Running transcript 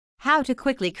How to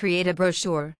quickly create a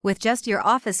brochure with just your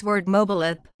Office Word mobile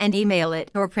app and email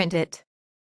it or print it.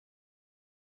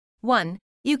 1.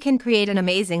 You can create an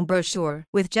amazing brochure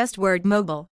with just Word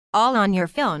mobile, all on your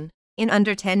phone, in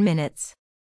under 10 minutes.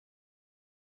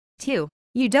 2.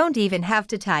 You don't even have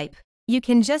to type. You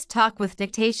can just talk with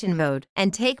dictation mode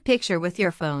and take picture with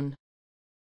your phone.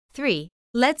 3.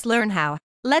 Let's learn how.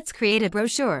 Let's create a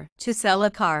brochure to sell a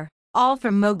car, all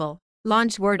from mobile.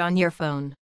 Launch Word on your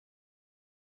phone.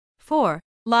 4.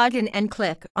 Log in and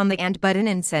click on the And button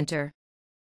in center.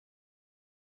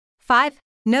 5.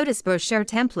 Notice brochure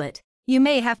template. You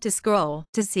may have to scroll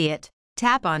to see it.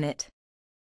 Tap on it.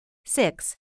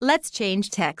 6. Let's change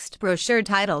text brochure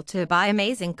title to Buy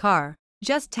Amazing Car.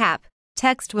 Just tap.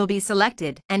 Text will be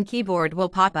selected and keyboard will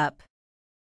pop up.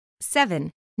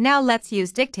 7. Now let's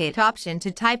use dictate option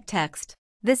to type text.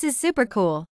 This is super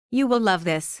cool. You will love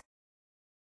this.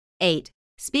 8.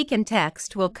 Speak and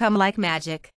text will come like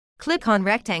magic. Click on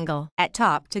rectangle at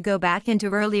top to go back into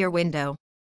earlier window.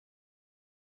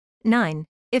 9.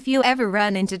 If you ever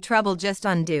run into trouble, just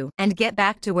undo and get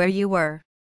back to where you were.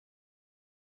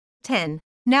 10.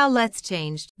 Now let's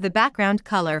change the background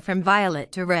color from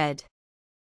violet to red.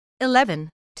 11.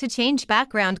 To change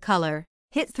background color,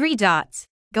 hit 3 dots,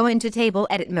 go into table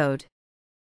edit mode.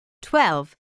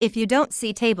 12. If you don't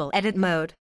see table edit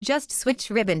mode, just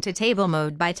switch ribbon to table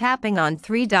mode by tapping on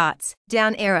 3 dots,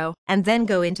 down arrow, and then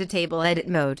go into table edit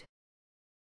mode.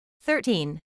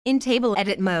 13. In table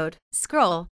edit mode,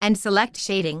 scroll and select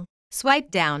shading, swipe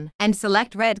down and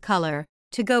select red color.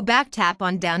 To go back, tap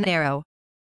on down arrow.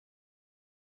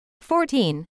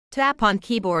 14. Tap on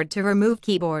keyboard to remove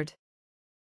keyboard.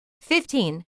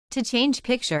 15. To change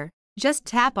picture, just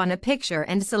tap on a picture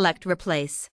and select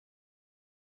replace.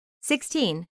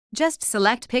 16. Just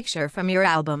select picture from your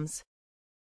albums.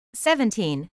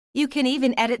 17. You can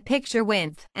even edit picture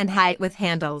width and height with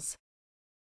handles.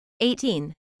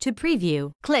 18. To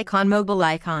preview, click on mobile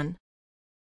icon.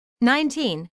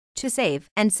 19. To save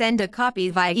and send a copy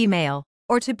via email,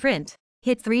 or to print,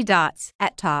 hit 3 dots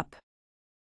at top.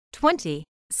 20.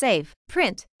 Save,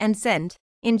 print, and send.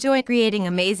 Enjoy creating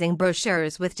amazing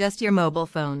brochures with just your mobile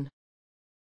phone.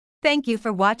 Thank you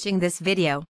for watching this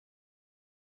video.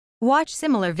 Watch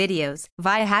similar videos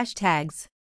via hashtags.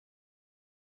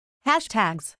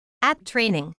 Hashtags: app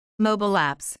training, mobile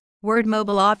apps, Word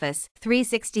Mobile Office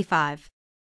 365.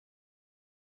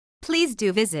 Please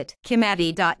do visit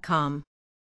Kimavi.com.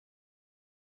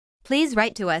 Please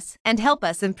write to us and help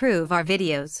us improve our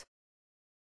videos.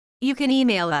 You can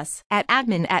email us at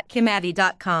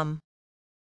admin@kimavi.com.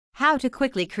 How to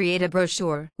quickly create a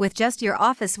brochure with just your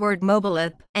Office Word mobile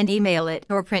app and email it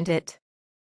or print it.